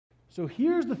So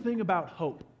here's the thing about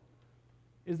hope,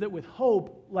 is that with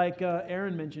hope, like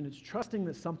Aaron mentioned, it's trusting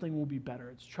that something will be better.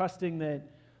 It's trusting that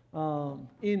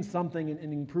in something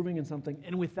and improving in something.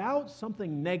 And without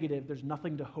something negative, there's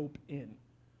nothing to hope in.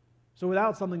 So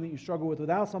without something that you struggle with,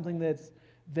 without something that's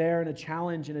there and a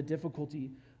challenge and a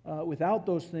difficulty, without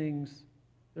those things,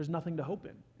 there's nothing to hope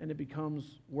in. And it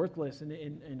becomes worthless,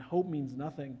 and hope means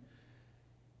nothing.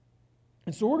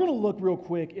 And so we're going to look real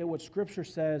quick at what Scripture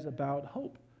says about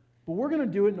hope. But we're going to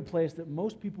do it in a place that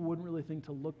most people wouldn't really think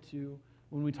to look to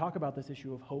when we talk about this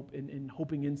issue of hope and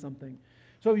hoping in something.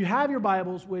 So if you have your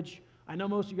Bibles, which I know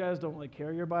most of you guys don't like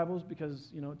carry your Bibles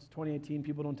because, it's 2018,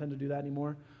 people don't tend to do that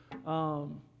anymore.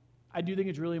 I do think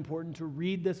it's really important to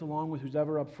read this along with who's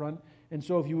ever up front. And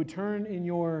so if you would turn in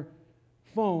your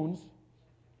phones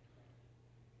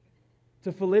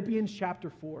to Philippians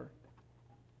chapter 4.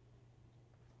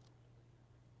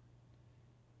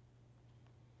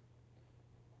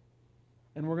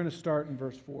 And we're going to start in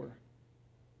verse 4.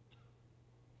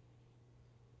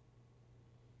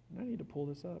 And I need to pull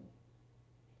this up.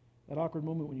 That awkward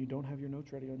moment when you don't have your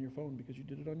notes ready on your phone because you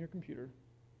did it on your computer.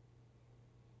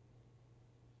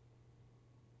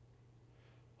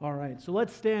 All right, so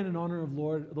let's stand in honor of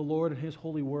the Lord and His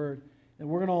holy word. And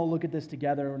we're going to all look at this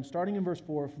together. And starting in verse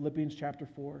 4, Philippians chapter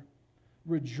 4.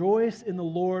 Rejoice in the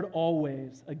Lord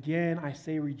always. Again, I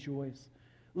say rejoice.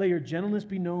 Let your gentleness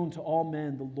be known to all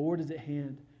men. The Lord is at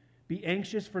hand. Be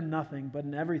anxious for nothing, but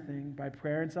in everything, by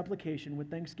prayer and supplication,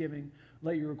 with thanksgiving,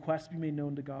 let your requests be made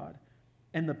known to God.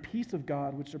 And the peace of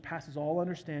God, which surpasses all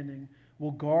understanding,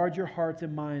 will guard your hearts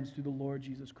and minds through the Lord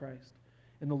Jesus Christ.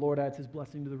 And the Lord adds His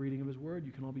blessing to the reading of His word.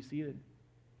 You can all be seated.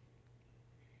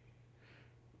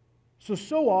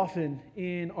 So often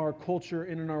in our culture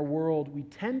and in our world, we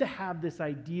tend to have this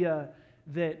idea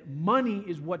that money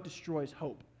is what destroys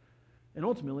hope. And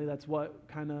ultimately, that's what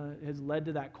kind of has led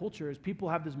to that culture, is people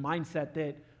have this mindset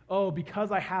that,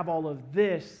 because I have all of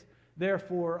this,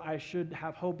 therefore I should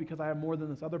have hope because I have more than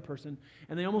this other person.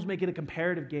 And they almost make it a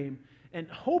comparative game. And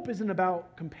hope isn't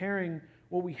about comparing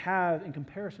what we have in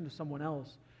comparison to someone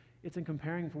else. It's in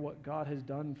comparing for what God has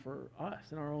done for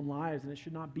us in our own lives. And it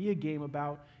should not be a game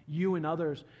about you and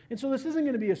others. And so this isn't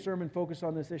going to be a sermon focused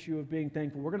on this issue of being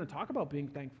thankful. We're going to talk about being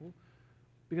thankful,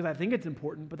 because I think it's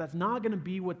important, but that's not going to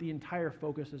be what the entire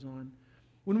focus is on.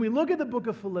 When we look at the book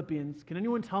of Philippians, can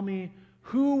anyone tell me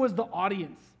who was the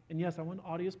audience? And yes, I want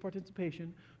audience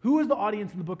participation. Who was the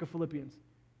audience in the book of Philippians?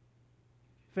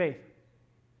 Faith.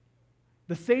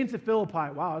 The saints at Philippi.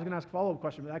 Wow, I was going to ask a follow-up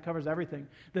question, but that covers everything.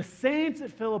 The saints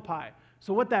at Philippi.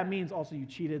 So what that means, also you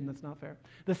cheated, and that's not fair.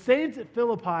 The saints at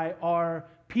Philippi are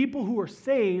people who are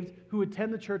saved who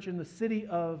attend the church in the city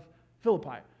of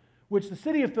Philippi, which the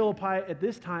city of Philippi at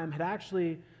this time had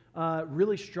actually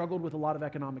really struggled with a lot of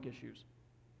economic issues.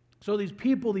 So these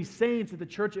people, these saints at the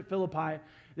church at Philippi,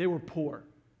 they were poor,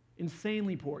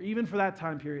 insanely poor. Even for that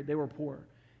time period, they were poor.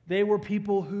 They were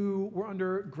people who were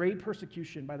under great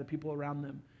persecution by the people around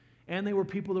them. And they were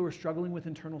people that were struggling with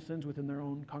internal sins within their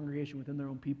own congregation, within their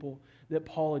own people that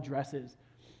Paul addresses.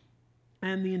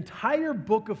 And the entire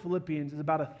book of Philippians is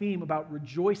about a theme about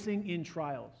rejoicing in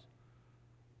trials.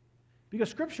 Because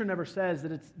Scripture never says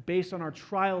that it's based on our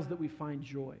trials that we find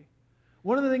joy.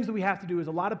 One of the things that we have to do is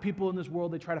a lot of people in this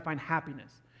world, they try to find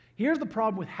happiness. Here's the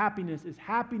problem with happiness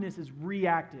is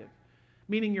reactive,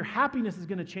 meaning your happiness is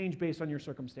going to change based on your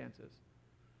circumstances.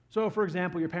 So, for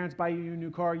example, your parents buy you a new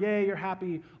car. Yay, you're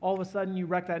happy. All of a sudden, you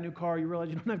wreck that new car. You realize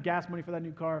you don't have gas money for that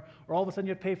new car. Or all of a sudden,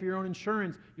 you have to pay for your own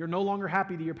insurance. You're no longer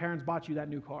happy that your parents bought you that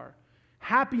new car.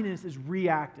 Happiness is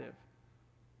reactive.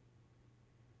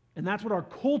 And that's what our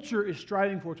culture is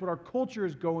striving for. It's what our culture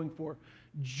is going for.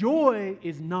 Joy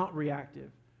is not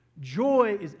reactive.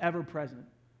 Joy is ever present.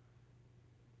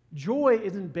 Joy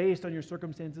isn't based on your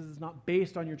circumstances. It's not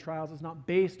based on your trials. It's not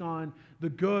based on the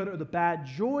good or the bad.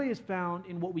 Joy is found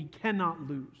in what we cannot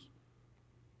lose.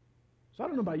 So I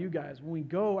don't know about you guys. When we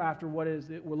go after what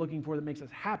is it we're looking for that makes us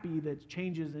happy, that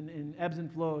changes and ebbs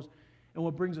and flows, and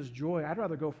what brings us joy, I'd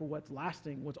rather go for what's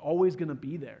lasting, what's always going to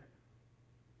be there.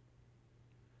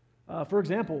 For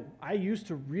example, I used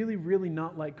to really, really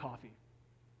not like coffee.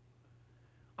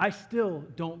 I still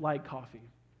don't like coffee.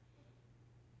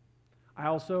 I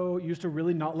also used to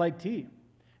really not like tea.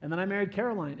 And then I married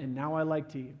Caroline, and now I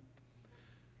like tea.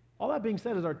 All that being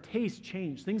said is our tastes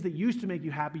change. Things that used to make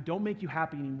you happy don't make you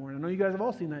happy anymore. And I know you guys have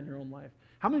all seen that in your own life.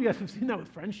 How many of you guys have seen that with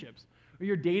friendships? Or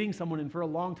you're dating someone, and for a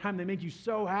long time they make you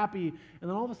so happy, and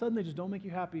then all of a sudden they just don't make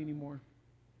you happy anymore.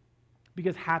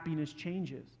 Because happiness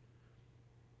changes.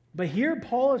 But here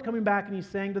Paul is coming back and he's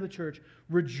saying to the church,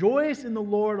 rejoice in the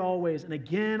Lord always. And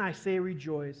again I say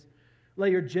rejoice. Let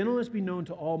your gentleness be known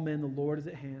to all men. The Lord is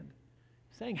at hand.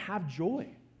 saying have joy.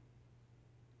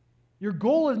 Your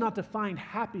goal is not to find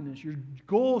happiness. Your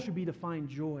goal should be to find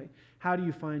joy. How do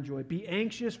you find joy? Be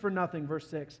anxious for nothing, verse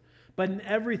 6. But in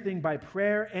everything, by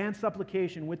prayer and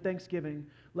supplication with thanksgiving,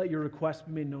 let your requests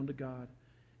be made known to God.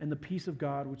 And the peace of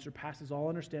God, which surpasses all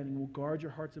understanding, will guard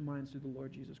your hearts and minds through the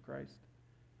Lord Jesus Christ.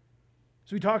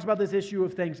 So he talks about this issue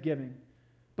of thanksgiving.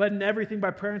 But in everything,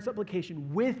 by prayer and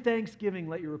supplication with thanksgiving,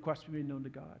 let your requests be made known to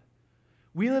God.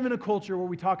 We live in a culture where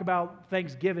we talk about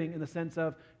thanksgiving in the sense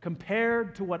of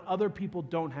compared to what other people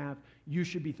don't have, you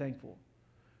should be thankful.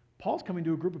 Paul's coming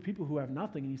to a group of people who have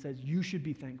nothing, and he says, you should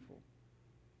be thankful.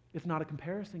 It's not a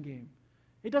comparison game.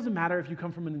 It doesn't matter if you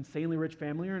come from an insanely rich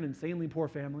family or an insanely poor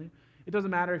family. It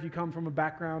doesn't matter if you come from a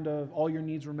background of all your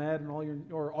needs were met and all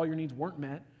your needs weren't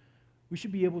met. We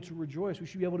should be able to rejoice. We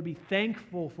should be able to be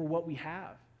thankful for what we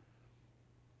have.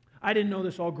 I didn't know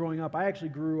this all growing up. I actually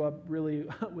grew up really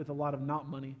with a lot of not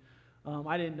money.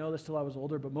 I didn't know this till I was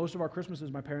older, but most of our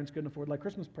Christmases, my parents couldn't afford like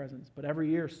Christmas presents. But every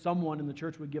year, someone in the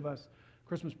church would give us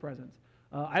Christmas presents.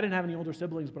 I didn't have any older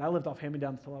siblings, but I lived off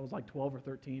hand-me-downs until I was like 12 or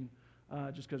 13,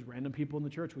 just because random people in the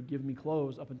church would give me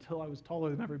clothes up until I was taller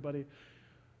than everybody.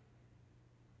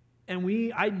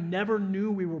 And I never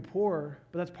knew we were poor,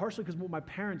 but that's partially because what my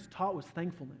parents taught was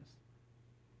thankfulness.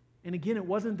 And again, it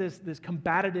wasn't this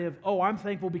combative, oh, I'm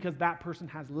thankful because that person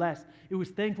has less. It was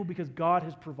thankful because God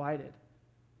has provided.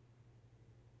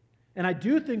 And I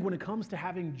do think when it comes to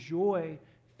having joy,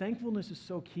 thankfulness is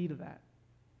so key to that.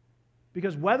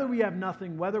 Because whether we have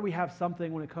nothing, whether we have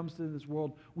something when it comes to this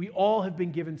world, we all have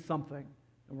been given something.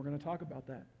 And we're going to talk about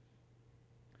that.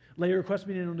 Let your requests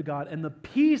be known to God, and the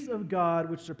peace of God,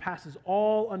 which surpasses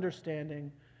all understanding,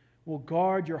 will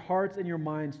guard your hearts and your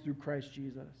minds through Christ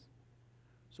Jesus.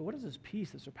 So what is this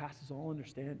peace that surpasses all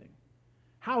understanding?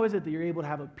 How is it that you're able to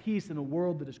have a peace in a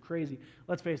world that is crazy?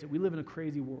 Let's face it, we live in a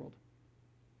crazy world.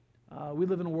 We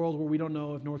live in a world where we don't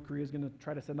know if North Korea is going to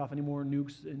try to send off any more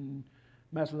nukes and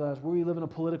mess with us. We live in a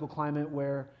political climate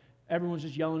where everyone's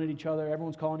just yelling at each other,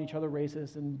 everyone's calling each other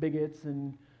racist and bigots,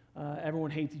 and everyone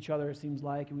hates each other, it seems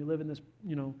like. And we live in this,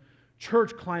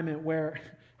 church climate where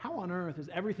how on earth has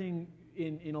everything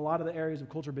in a lot of the areas of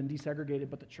culture been desegregated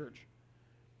but the church?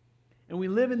 And we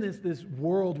live in this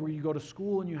world where you go to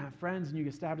school and you have friends and you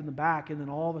get stabbed in the back, and then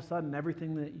all of a sudden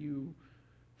everything that you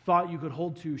thought you could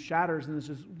hold to shatters, and it's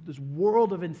just this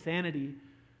world of insanity.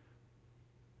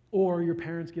 Or your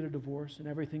parents get a divorce and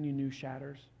everything you knew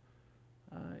shatters.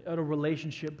 A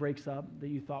relationship breaks up that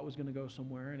you thought was going to go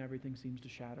somewhere and everything seems to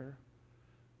shatter.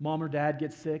 Mom or dad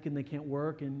gets sick and they can't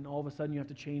work, and all of a sudden you have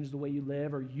to change the way you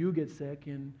live, or you get sick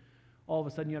and all of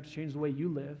a sudden you have to change the way you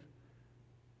live.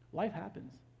 Life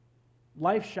happens.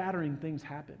 Life-shattering things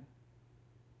happen.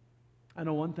 I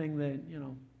know one thing that,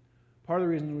 part of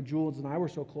the reason that Jules and I were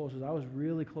so close is I was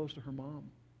really close to her mom.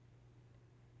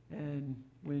 And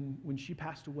when she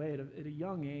passed away at a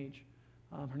young age,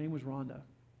 her name was Rhonda.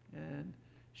 And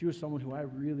she was someone who I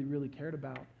really, really cared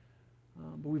about.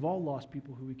 But we've all lost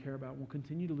people who we care about, and we'll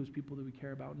continue to lose people that we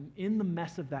care about. And in the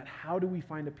mess of that, how do we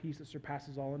find a peace that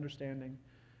surpasses all understanding?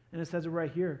 And it says it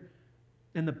right here.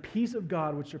 And the peace of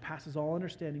God, which surpasses all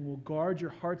understanding, will guard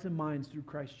your hearts and minds through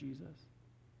Christ Jesus.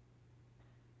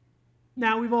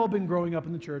 Now, we've all been growing up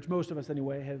in the church. Most of us,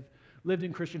 anyway, have lived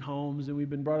in Christian homes, and we've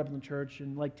been brought up in the church.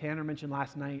 And like Tanner mentioned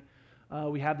last night,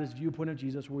 we have this viewpoint of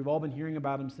Jesus where we've all been hearing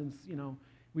about him since,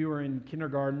 we were in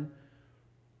kindergarten.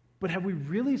 But have we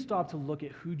really stopped to look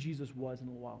at who Jesus was in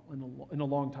a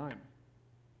long time?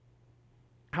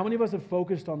 How many of us have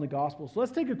focused on the gospel? So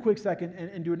let's take a quick second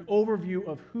and do an overview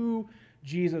of who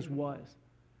Jesus was.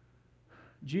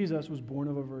 Jesus was born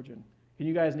of a virgin. Can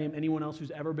you guys name anyone else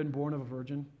who's ever been born of a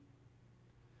virgin?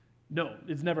 No,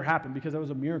 it's never happened because that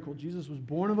was a miracle. Jesus was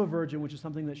born of a virgin, which is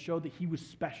something that showed that he was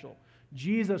special.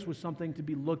 Jesus was something to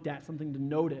be looked at, something to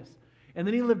notice. And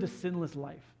then he lived a sinless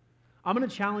life. I'm going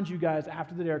to challenge you guys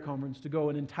after the Dare Conference to go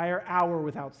an entire hour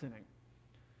without sinning.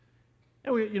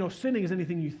 And sinning is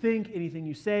anything you think, anything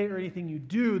you say, or anything you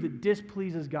do that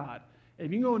displeases God. And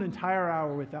if you can go an entire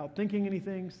hour without thinking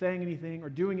anything, saying anything, or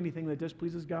doing anything that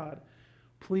displeases God,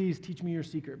 please teach me your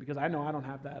secret, because I know I don't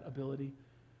have that ability.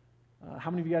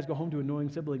 How many of you guys go home to annoying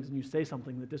siblings and you say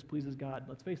something that displeases God?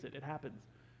 Let's face it, it happens.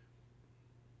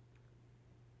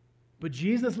 But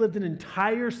Jesus lived an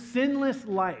entire sinless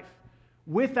life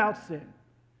without sin.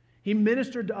 He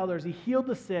ministered to others. He healed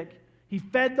the sick. He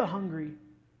fed the hungry.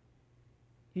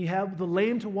 He helped the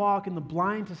lame to walk and the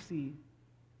blind to see.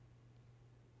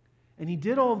 And he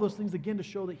did all of those things again to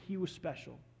show that he was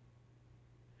special.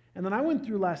 And then I went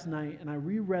through last night and I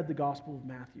reread the Gospel of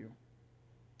Matthew,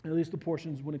 at least the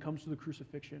portions when it comes to the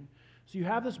crucifixion. So you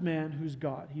have this man who's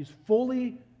God. He's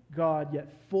fully God,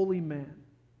 yet fully man.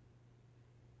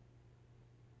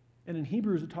 And in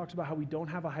Hebrews, it talks about how we don't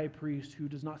have a high priest who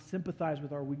does not sympathize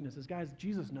with our weaknesses. Guys,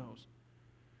 Jesus knows.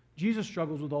 Jesus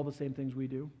struggles with all the same things we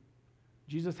do.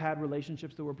 Jesus had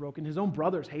relationships that were broken. His own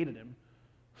brothers hated him.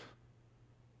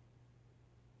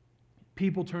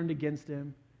 People turned against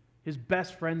him. His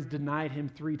best friends denied him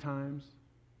 3 times.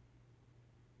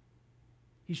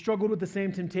 He struggled with the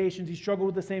same temptations. He struggled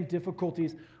with the same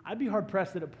difficulties. I'd be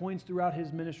hard-pressed that at points throughout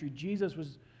his ministry, Jesus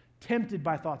was tempted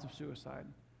by thoughts of suicide.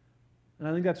 And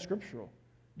I think that's scriptural.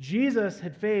 Jesus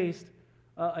had faced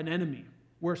an enemy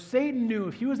where Satan knew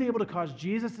if he was able to cause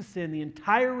Jesus to sin, the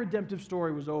entire redemptive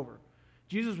story was over.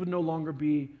 Jesus would no longer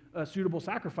be a suitable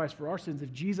sacrifice for our sins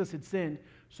if Jesus had sinned.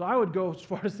 So I would go as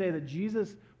far as say that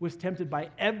Jesus was tempted by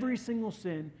every single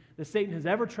sin that Satan has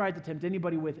ever tried to tempt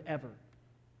anybody with ever.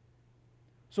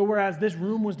 So whereas this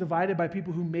room was divided by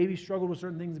people who maybe struggled with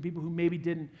certain things and people who maybe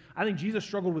didn't, I think Jesus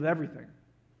struggled with everything.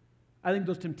 I think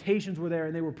those temptations were there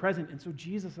and they were present, and so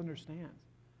Jesus understands.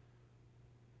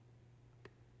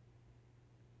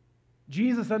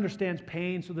 Jesus understands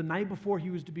pain, so the night before he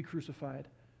was to be crucified,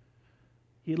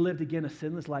 he had lived again a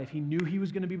sinless life. He knew he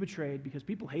was going to be betrayed because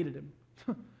people hated him.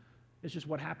 It's just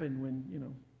what happened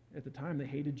when, at the time they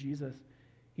hated Jesus.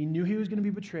 He knew he was going to be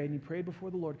betrayed, and he prayed before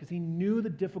the Lord because he knew the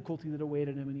difficulty that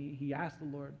awaited him, and he asked the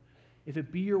Lord, if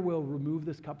it be your will, remove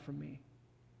this cup from me.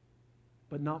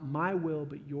 But not my will,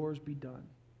 but yours be done.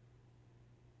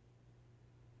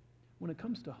 When it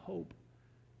comes to hope,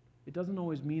 it doesn't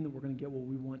always mean that we're going to get what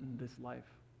we want in this life.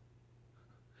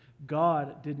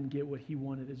 God didn't get what he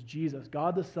wanted as Jesus.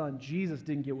 God the Son, Jesus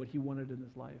didn't get what he wanted in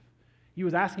this life. He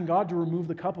was asking God to remove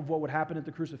the cup of what would happen at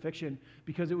the crucifixion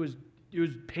because it was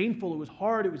painful, it was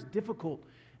hard, it was difficult,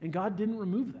 and God didn't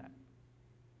remove that.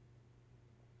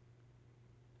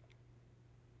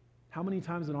 How many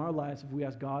times in our lives have we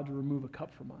asked God to remove a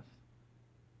cup from us?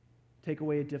 Take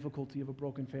away a difficulty of a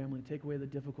broken family. Take away the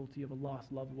difficulty of a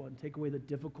lost loved one. Take away the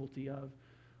difficulty of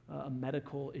a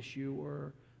medical issue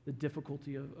or the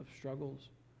difficulty of struggles.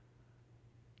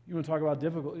 You want to talk about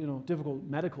difficult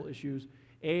medical issues?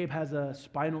 Abe has a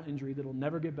spinal injury that will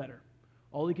never get better.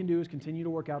 All he can do is continue to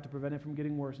work out to prevent it from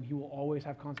getting worse, and he will always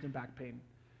have constant back pain.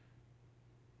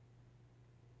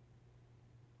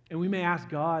 And we may ask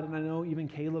God, and I know even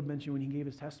Caleb mentioned when he gave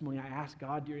his testimony, I asked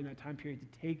God during that time period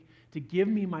to give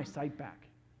me my sight back.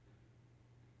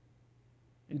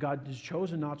 And God has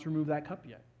chosen not to remove that cup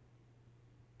yet.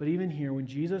 But even here, when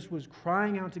Jesus was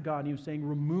crying out to God, and he was saying,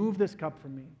 remove this cup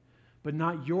from me, but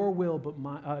not your will, but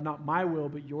not my will,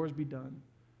 but yours be done.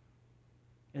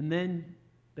 And then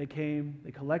they came,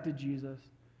 they collected Jesus,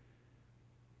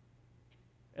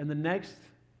 and the next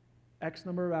X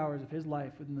number of hours of his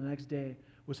life within the next day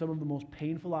was some of the most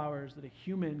painful hours that a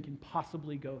human can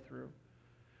possibly go through.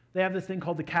 They have this thing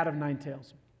called the cat of nine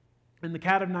tails. And the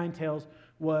cat of nine tails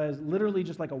was literally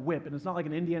just like a whip. And it's not like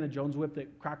an Indiana Jones whip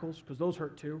that crackles, because those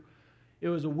hurt too. It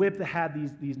was a whip that had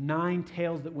these 9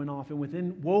 tails that went off.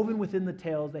 And woven within the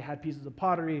tails, they had pieces of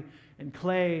pottery and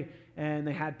clay, and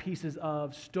they had pieces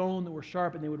of stone that were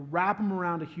sharp, and they would wrap them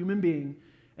around a human being,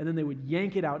 and then they would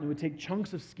yank it out, and it would take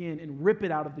chunks of skin and rip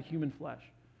it out of the human flesh.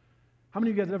 How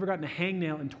many of you guys have ever gotten a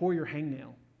hangnail and tore your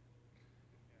hangnail?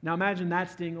 Now imagine that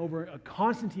sting over a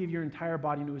constantly of your entire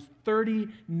body, and it was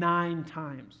 39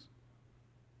 times.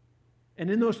 And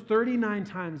in those 39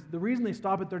 times, the reason they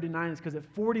stop at 39 is because at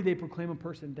 40 they proclaim a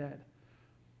person dead.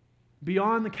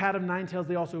 Beyond the cat of nine tails,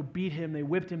 they also beat him, they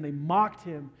whipped him, they mocked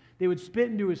him, they would spit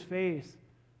into his face.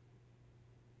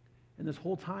 And this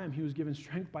whole time he was given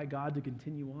strength by God to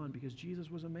continue on because Jesus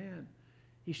was a man.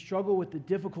 He struggled with the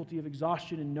difficulty of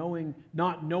exhaustion and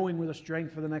not knowing where the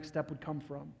strength for the next step would come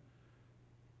from.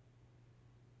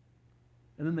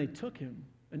 And then they took him,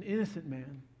 an innocent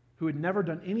man who had never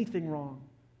done anything wrong,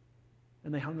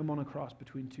 and they hung him on a cross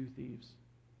between 2 thieves.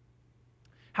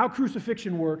 How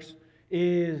crucifixion works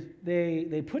is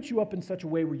they put you up in such a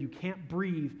way where you can't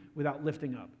breathe without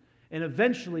lifting up. And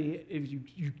eventually, if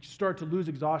you start to lose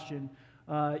exhaustion,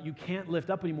 you can't lift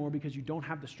up anymore because you don't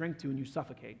have the strength to, and you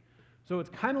suffocate. So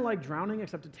it's kind of like drowning,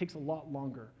 except it takes a lot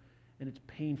longer, and it's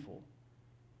painful.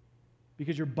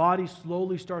 Because your body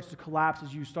slowly starts to collapse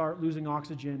as you start losing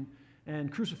oxygen,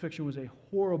 and crucifixion was a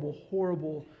horrible,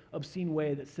 horrible, obscene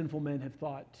way that sinful men have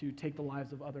thought to take the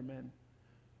lives of other men.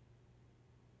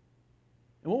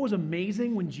 And what was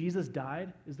amazing when Jesus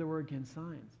died is there were again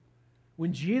signs.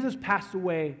 When Jesus passed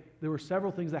away, there were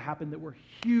several things that happened that were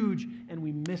huge, and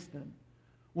we missed them.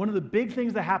 One of the big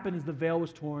things that happened is the veil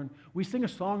was torn. We sing a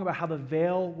song about how the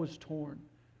veil was torn.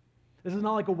 This is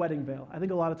not like a wedding veil. I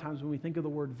think a lot of times when we think of the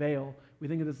word veil, we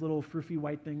think of this little froofy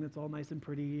white thing that's all nice and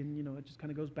pretty, and it just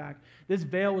kind of goes back. This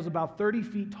veil was about 30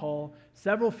 feet tall,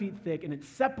 several feet thick, and it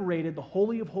separated the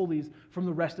Holy of Holies from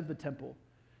the rest of the temple.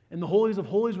 And the Holies of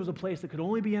Holies was a place that could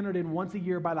only be entered in once a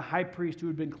year by the high priest who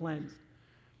had been cleansed.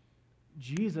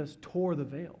 Jesus tore the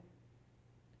veil.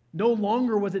 No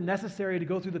longer was it necessary to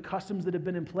go through the customs that had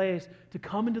been in place to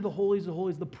come into the Holies of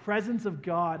Holies, the presence of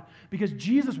God, because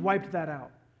Jesus wiped that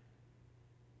out.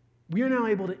 We are now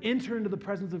able to enter into the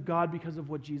presence of God because of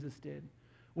what Jesus did.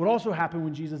 What also happened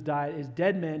when Jesus died is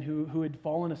dead men who had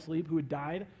fallen asleep, who had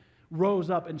died, rose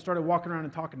up and started walking around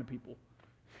and talking to people.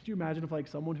 Could you imagine if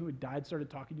someone who had died started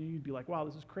talking to you? You'd be like, wow,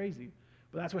 this is crazy.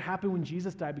 But that's what happened when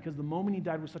Jesus died, because the moment he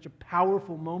died was such a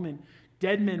powerful moment.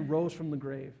 Dead men rose from the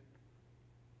grave.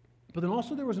 But then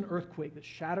also there was an earthquake that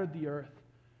shattered the earth.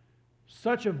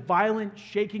 Such a violent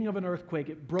shaking of an earthquake,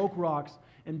 it broke rocks.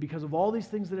 And because of all these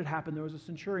things that had happened, there was a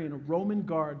centurion, a Roman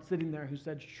guard sitting there who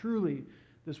said, truly,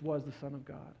 this was the Son of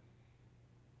God.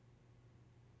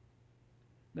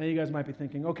 Now you guys might be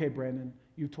thinking, okay, Brandon,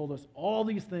 you've told us all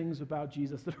these things about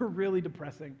Jesus that are really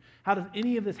depressing. How does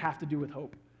any of this have to do with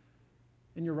hope?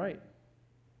 And you're right.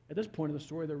 At this point of the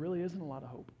story, there really isn't a lot of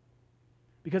hope.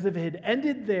 Because if it had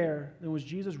ended there, then was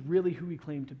Jesus really who he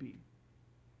claimed to be?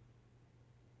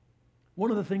 One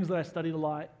of the things that I studied a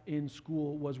lot in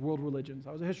school was world religions.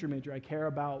 I was a history major. I care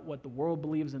about what the world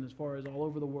believes in as far as all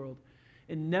over the world.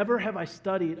 And never have I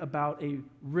studied about a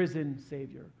risen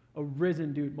Savior, a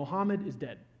risen dude. Muhammad is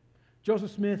dead.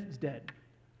 Joseph Smith is dead.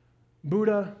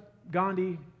 Buddha,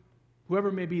 Gandhi, whoever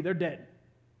it may be, they're dead.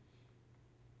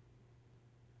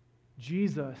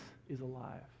 Jesus is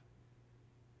alive.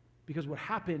 Because what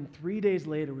happened 3 days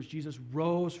later was Jesus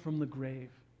rose from the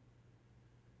grave.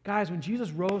 Guys, when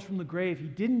Jesus rose from the grave, he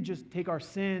didn't just take our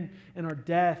sin and our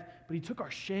death, but he took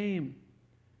our shame.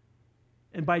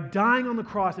 And by dying on the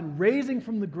cross and raising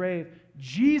from the grave,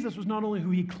 Jesus was not only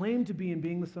who he claimed to be in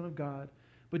being the Son of God,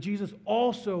 but Jesus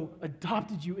also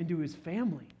adopted you into his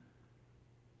family.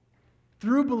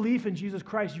 Through belief in Jesus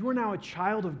Christ, you are now a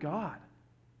child of God.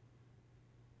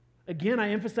 Again, I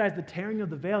emphasize the tearing of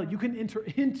the veil. You can enter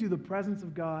into the presence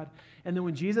of God. And then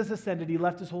when Jesus ascended, he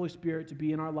left his Holy Spirit to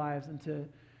be in our lives and to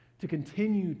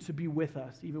continue to be with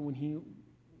us, even when he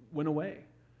went away.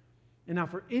 And now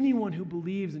for anyone who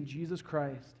believes in Jesus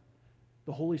Christ,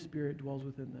 the Holy Spirit dwells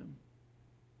within them.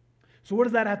 So what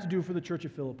does that have to do for the church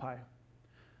of Philippi?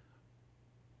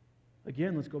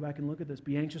 Again, let's go back and look at this.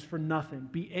 Be anxious for nothing.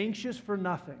 Be anxious for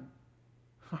nothing.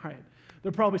 All right.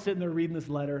 They're probably sitting there reading this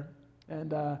letter.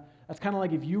 And that's kind of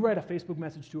like if you write a Facebook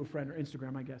message to a friend, or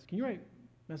Instagram, I guess. Can you write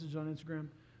messages on Instagram?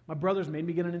 My brothers made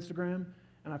me get on Instagram,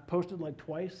 and I've posted like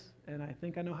twice, and I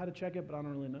think I know how to check it, but I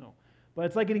don't really know. But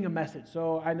it's like getting a message.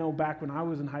 So I know back when I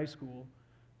was in high school,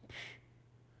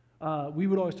 we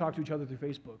would always talk to each other through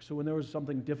Facebook. So when there was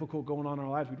something difficult going on in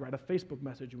our lives, we'd write a Facebook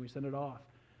message, and we send it off.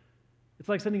 It's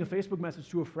like sending a Facebook message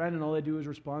to a friend, and all they do is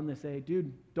respond. They say,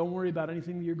 dude, don't worry about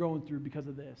anything that you're going through because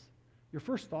of this. Your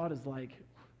first thought is like,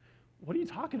 what are you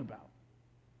talking about?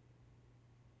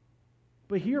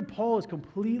 But here Paul is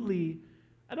completely,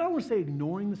 I don't want to say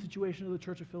ignoring the situation of the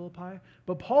church of Philippi,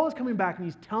 but Paul is coming back and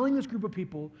he's telling this group of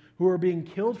people who are being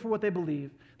killed for what they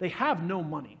believe, they have no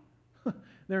money.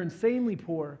 They're insanely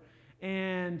poor,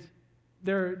 and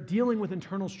they're dealing with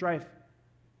internal strife,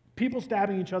 people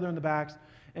stabbing each other in the backs,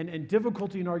 and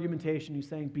difficulty in argumentation. He's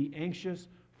saying, be anxious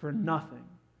for nothing.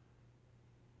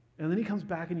 And then he comes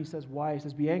back and he says, why? He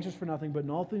says, be anxious for nothing, but in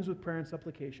all things with prayer and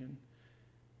supplication,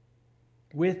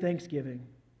 with thanksgiving,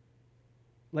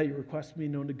 let your requests be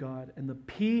known to God. And the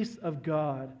peace of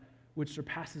God, which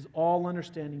surpasses all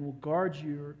understanding, will guard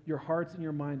your hearts and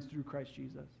your minds through Christ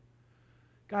Jesus.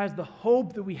 Guys, the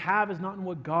hope that we have is not in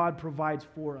what God provides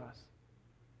for us.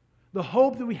 The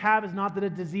hope that we have is not that a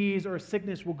disease or a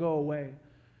sickness will go away.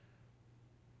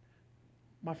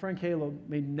 My friend Caleb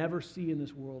may never see in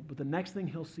this world, but the next thing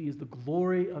he'll see is the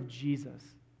glory of Jesus,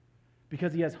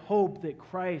 because he has hope that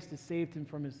Christ has saved him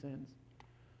from his sins.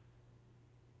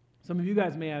 Some of you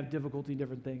guys may have difficulty in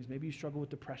different things. Maybe you struggle with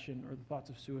depression or the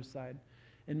thoughts of suicide.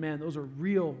 And man, those are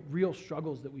real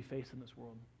struggles that we face in this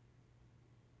world.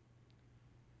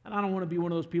 And I don't want to be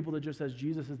one of those people that just says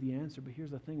Jesus is the answer, but here's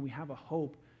the thing. We have a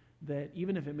hope that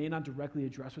even if it may not directly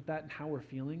address with that and how we're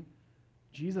feeling,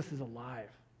 Jesus is alive.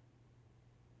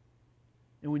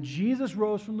 And when Jesus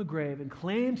rose from the grave and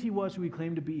claimed he was who he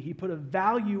claimed to be, he put a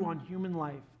value on human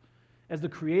life as the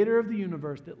creator of the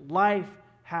universe, that life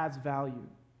has value.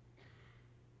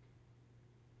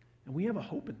 And we have a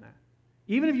hope in that.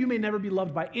 Even if you may never be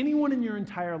loved by anyone in your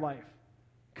entire life,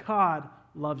 God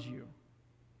loves you.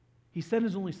 He sent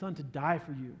his only son to die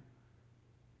for you.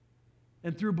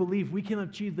 And through belief, we can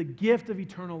achieve the gift of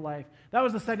eternal life. That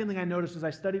was the second thing I noticed as I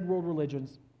studied world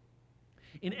religions.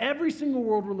 In every single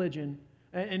world religion,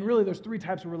 and really there's three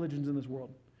types of religions in this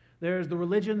world. There's the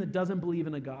religion that doesn't believe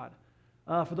in a God.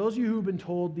 For those of you who've been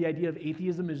told the idea of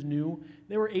atheism is new,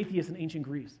 there were atheists in ancient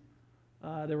Greece.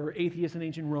 There were atheists in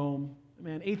ancient Rome.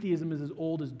 Man, atheism is as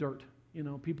old as dirt.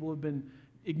 People have been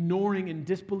ignoring and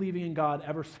disbelieving in God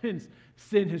ever since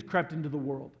sin has crept into the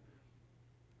world.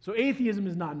 So atheism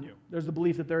is not new. There's the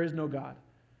belief that there is no God.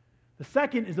 The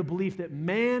second is a belief that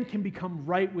man can become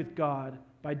right with God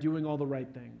by doing all the right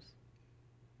things.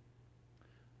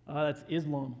 That's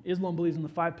Islam. Islam believes in the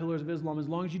 5 pillars of Islam. As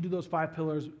long as you do those 5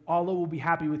 pillars, Allah will be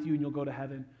happy with you and you'll go to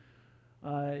heaven.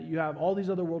 You have all these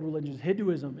other world religions.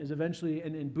 Hinduism is eventually,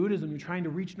 and in Buddhism, you're trying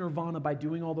to reach nirvana by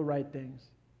doing all the right things.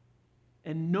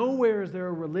 And nowhere is there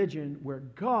a religion where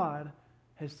God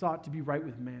has sought to be right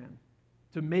with man,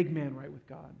 to make man right with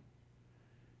God.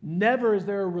 Never is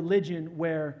there a religion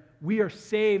where we are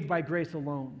saved by grace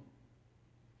alone.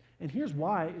 And here's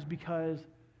why, is because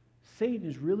Satan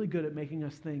is really good at making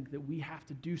us think that we have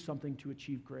to do something to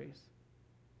achieve grace.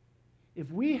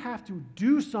 If we have to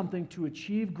do something to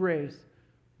achieve grace,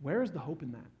 where is the hope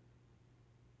in that?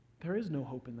 There is no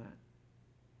hope in that.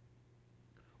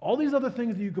 All these other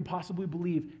things that you could possibly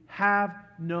believe have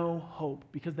no hope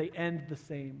because they end the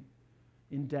same,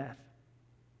 in death.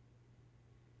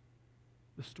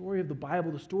 The story of the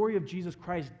Bible, the story of Jesus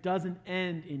Christ doesn't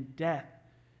end in death.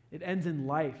 It ends in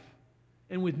life.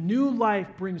 And with new life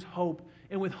brings hope.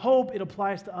 And with hope, it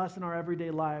applies to us in our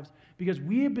everyday lives because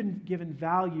we have been given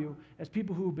value as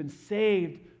people who have been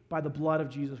saved by the blood of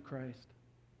Jesus Christ.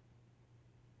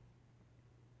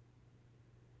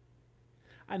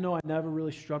 I know I never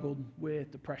really struggled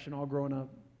with depression all growing up.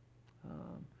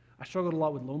 I struggled a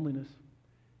lot with loneliness.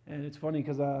 And it's funny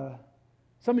because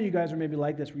some of you guys are maybe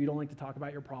like this where you don't like to talk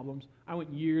about your problems. I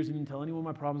went years and didn't tell anyone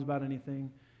my problems about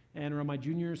anything. And around my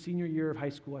junior, senior year of high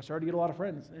school, I started to get a lot of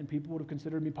friends, and people would have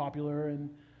considered me popular. And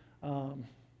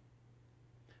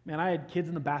man, I had kids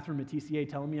in the bathroom at TCA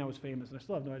telling me I was famous, and I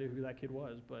still have no idea who that kid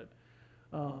was, but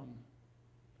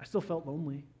I still felt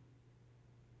lonely.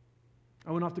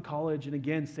 I went off to college, and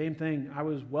again, same thing. I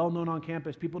was well known on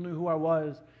campus. People knew who I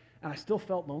was, and I still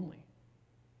felt lonely.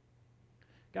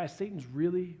 Guys, Satan's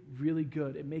really, really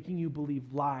good at making you believe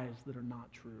lies that are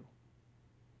not true.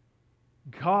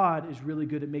 God is really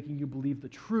good at making you believe the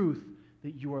truth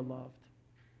that you are loved.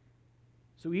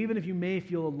 So even if you may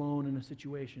feel alone in a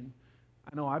situation,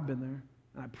 I know I've been there,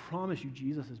 and I promise you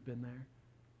Jesus has been there.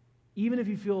 Even if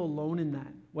you feel alone in that,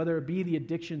 whether it be the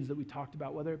addictions that we talked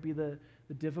about, whether it be the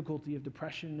difficulty of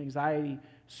depression, anxiety,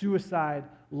 suicide,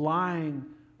 lying,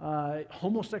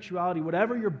 homosexuality,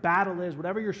 whatever your battle is,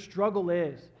 whatever your struggle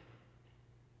is,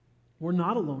 we're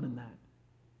not alone in that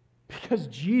because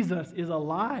Jesus is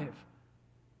alive.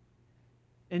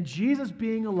 And Jesus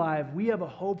being alive, we have a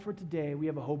hope for today, we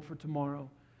have a hope for tomorrow.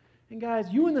 And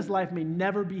guys, you in this life may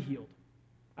never be healed.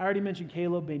 I already mentioned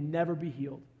Caleb may never be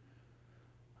healed.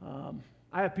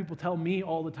 I have people tell me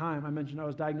all the time, I mentioned I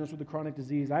was diagnosed with a chronic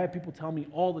disease. I have people tell me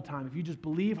all the time, if you just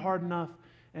believe hard enough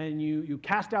and you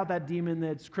cast out that demon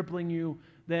that's crippling you,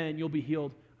 then you'll be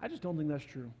healed. I just don't think that's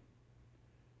true.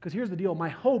 Because here's the deal, my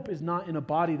hope is not in a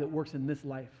body that works in this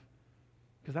life,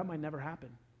 because that might never happen.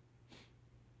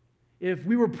 If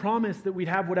we were promised that we'd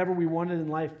have whatever we wanted in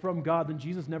life from God, then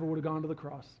Jesus never would have gone to the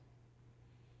cross.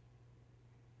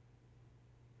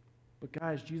 But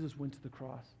guys, Jesus went to the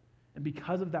cross. And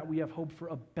because of that, we have hope for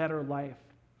a better life.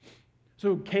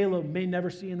 So Caleb may never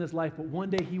see in this life, but one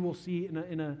day he will see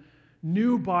in a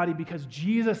new body because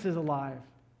Jesus is alive.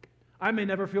 I may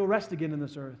never feel rest again in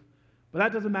this earth. But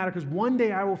that doesn't matter because one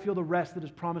day I will feel the rest that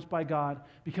is promised by God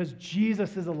because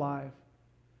Jesus is alive.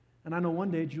 And I know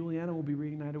one day Juliana will be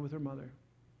reunited with her mother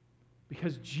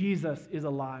because Jesus is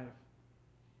alive.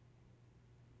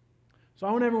 So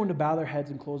I want everyone to bow their heads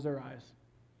and close their eyes.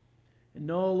 And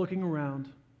no looking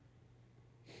around.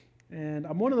 And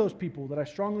I'm one of those people that I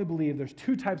strongly believe there's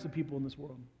 2 types of people in this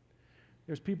world.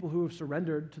 There's people who have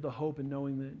surrendered to the hope and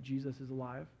knowing that Jesus is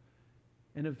alive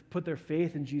and have put their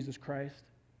faith in Jesus Christ.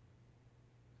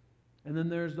 And then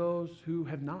there's those who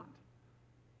have not.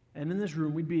 And in this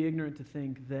room, we'd be ignorant to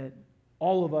think that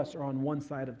all of us are on one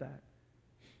side of that.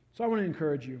 So I want to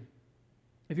encourage you.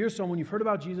 If you're someone, you've heard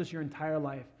about Jesus your entire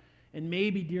life, and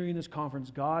maybe during this conference,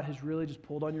 God has really just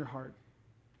pulled on your heart,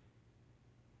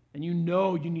 and you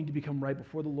know you need to become right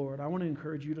before the Lord, I want to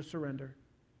encourage you to surrender.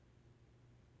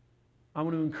 I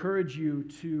want to encourage you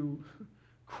to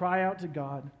cry out to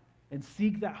God and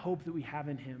seek that hope that we have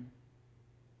in Him.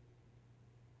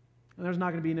 And there's not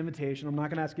going to be an invitation. I'm not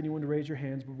going to ask anyone to raise your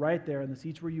hands, but right there in the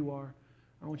seats where you are,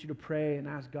 I want you to pray and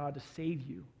ask God to save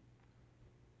you.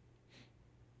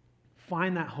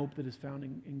 Find that hope that is found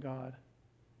in God,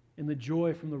 in the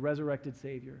joy from the resurrected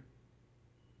Savior.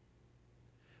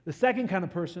 The second kind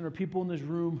of person are people in this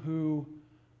room who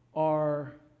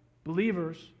are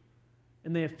believers,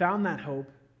 and they have found that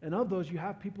hope. And of those, you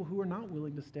have people who are not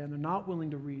willing to stand. They're not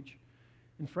willing to reach.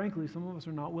 And frankly, some of us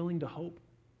are not willing to hope.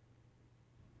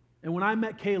 And when I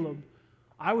met Caleb,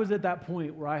 I was at that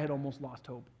point where I had almost lost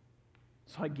hope.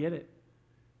 So I get it.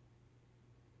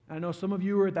 I know some of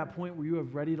you are at that point where you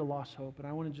have ready to lost hope, and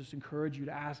I want to just encourage you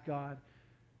to ask God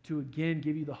to again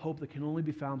give you the hope that can only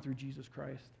be found through Jesus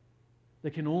Christ,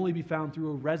 that can only be found through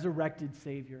a resurrected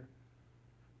Savior,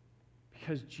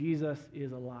 because Jesus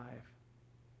is alive.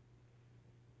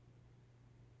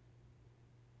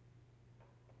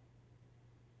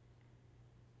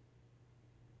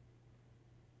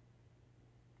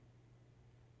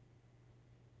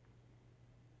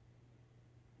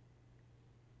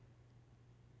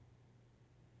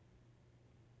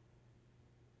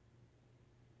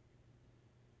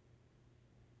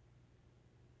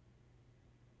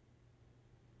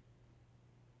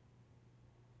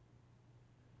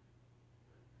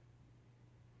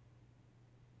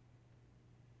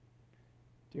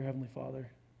 Dear Heavenly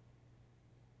Father,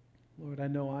 Lord, I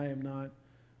know I am not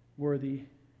worthy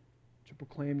to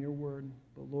proclaim your word,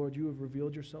 but Lord, you have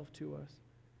revealed yourself to us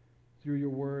through your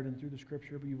word and through the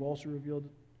scripture, but you've also revealed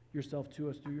yourself to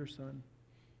us through your Son.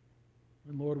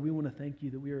 And Lord, we want to thank you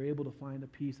that we are able to find a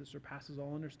peace that surpasses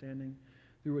all understanding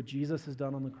through what Jesus has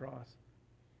done on the cross,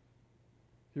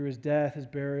 through his death, his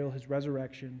burial, his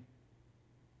resurrection.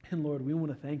 And Lord, we want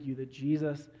to thank you that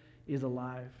Jesus is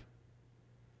alive.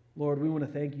 Lord, we want to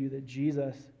thank you that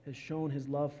Jesus has shown his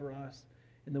love for us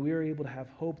and that we are able to have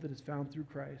hope that is found through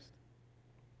Christ.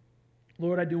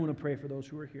 Lord, I do want to pray for those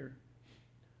who are here.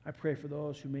 I pray for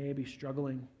those who may be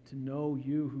struggling to know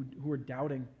you, who are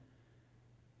doubting.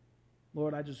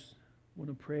 Lord, I just want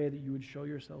to pray that you would show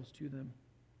yourselves to them.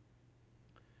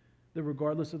 That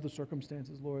regardless of the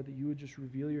circumstances, Lord, that you would just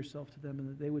reveal yourself to them and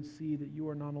that they would see that you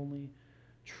are not only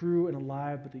true and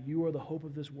alive, but that you are the hope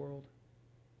of this world.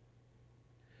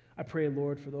 I pray,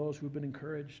 Lord, for those who have been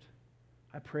encouraged.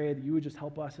 I pray that you would just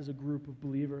help us as a group of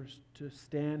believers to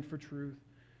stand for truth,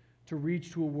 to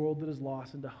reach to a world that is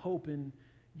lost, and to hope in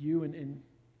you and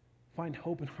find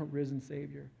hope in our risen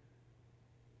Savior.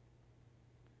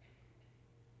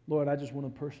 Lord, I just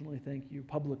want to personally thank you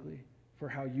publicly for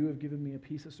how you have given me a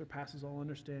peace that surpasses all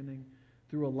understanding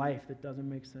through a life that doesn't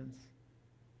make sense,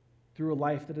 through a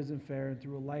life that isn't fair, and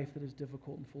through a life that is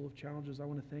difficult and full of challenges. I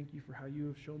want to thank you for how you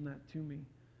have shown that to me.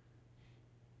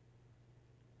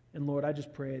 And Lord, I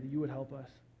just pray that you would help us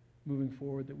moving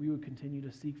forward, that we would continue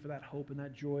to seek for that hope and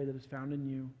that joy that is found in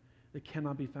you, that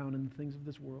cannot be found in the things of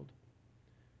this world.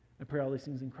 I pray all these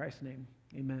things in Christ's name.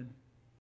 Amen.